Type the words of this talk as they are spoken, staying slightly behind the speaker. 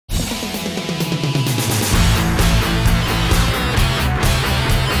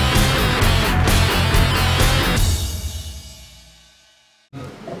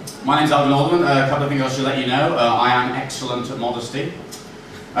My name's Elgan Alderman. A couple of things I should let you know. I am excellent at modesty.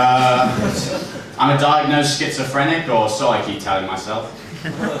 I'm a diagnosed schizophrenic, or so I keep telling myself.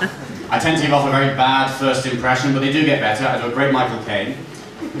 I tend to give off a very bad first impression, but they do get better. I do a great Michael Caine.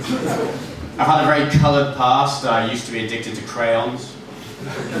 I've had a very coloured past. I used to be addicted to crayons.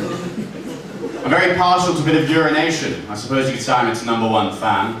 I'm very partial to a bit of urination. I suppose you could say I'm its #1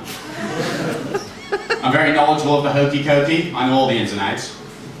 fan. I'm very knowledgeable of the hokey-cokey. I know all the ins and outs.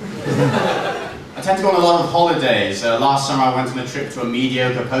 I tend to go on a lot of holidays. Last summer I went on a trip to a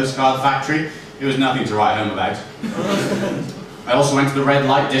mediocre postcard factory. It was nothing to write home about. I also went to the red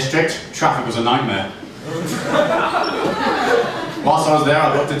light district. Traffic was a nightmare. Whilst I was there,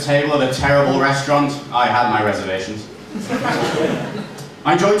 I booked a table at a terrible restaurant. I had my reservations.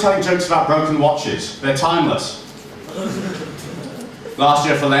 I enjoy telling jokes about broken watches. They're timeless. Last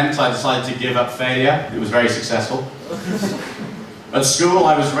year for Lent, I decided to give up failure. It was very successful. At school,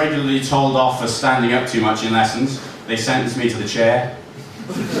 I was regularly told off for standing up too much in lessons. They sentenced me to the chair.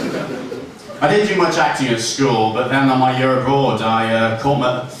 I didn't do much acting at school, but then on my year abroad, I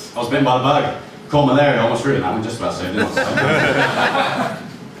was bitten by the bug. Caught malaria, almost ruined that one, just about saved it.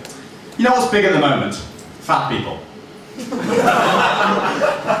 You know what's big at the moment? Fat people.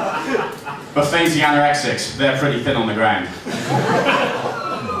 But fainting anorexics, they're pretty thin on the ground.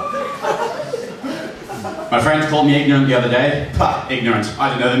 My friend called me ignorant the other day. Pah, ignorant. I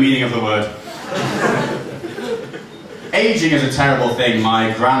don't know the meaning of the word. Aging is a terrible thing.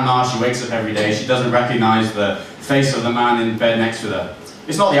 My grandma, she wakes up every day. She doesn't recognise the face of the man in bed next to her.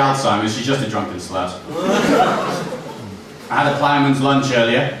 It's not the Alzheimer's, she's just a drunken slut. I had a ploughman's lunch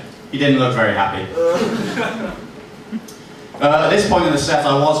earlier. He didn't look very happy. At this point in the set,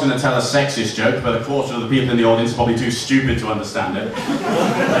 I was going to tell a sexist joke, but a quarter of the people in the audience are probably too stupid to understand it.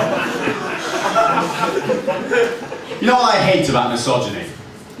 You know what I hate about misogyny?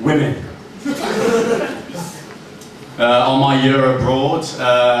 Women. On my year abroad,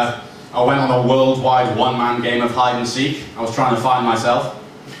 I went on a worldwide one-man game of hide-and-seek. I was trying to find myself.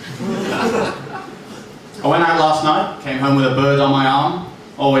 I went out last night, came home with a bird on my arm.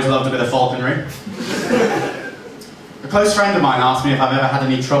 Always loved a bit of falconry. A close friend of mine asked me if I've ever had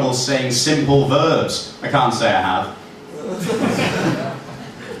any trouble saying simple verbs. I can't say I have.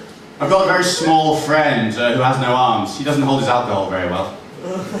 I've got a very small friend who has no arms. He doesn't hold his alcohol very well.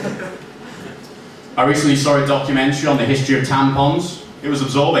 I recently saw a documentary on the history of tampons. It was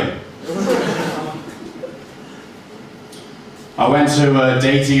absorbing. I went to a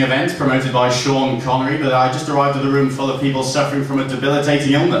dating event promoted by Sean Connery, but I just arrived at a room full of people suffering from a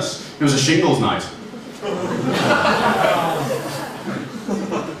debilitating illness. It was a shingles night.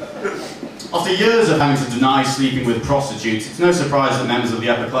 After years of having to deny sleeping with prostitutes, it's no surprise that members of the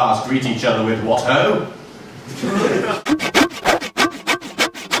upper class greet each other with, "What ho?"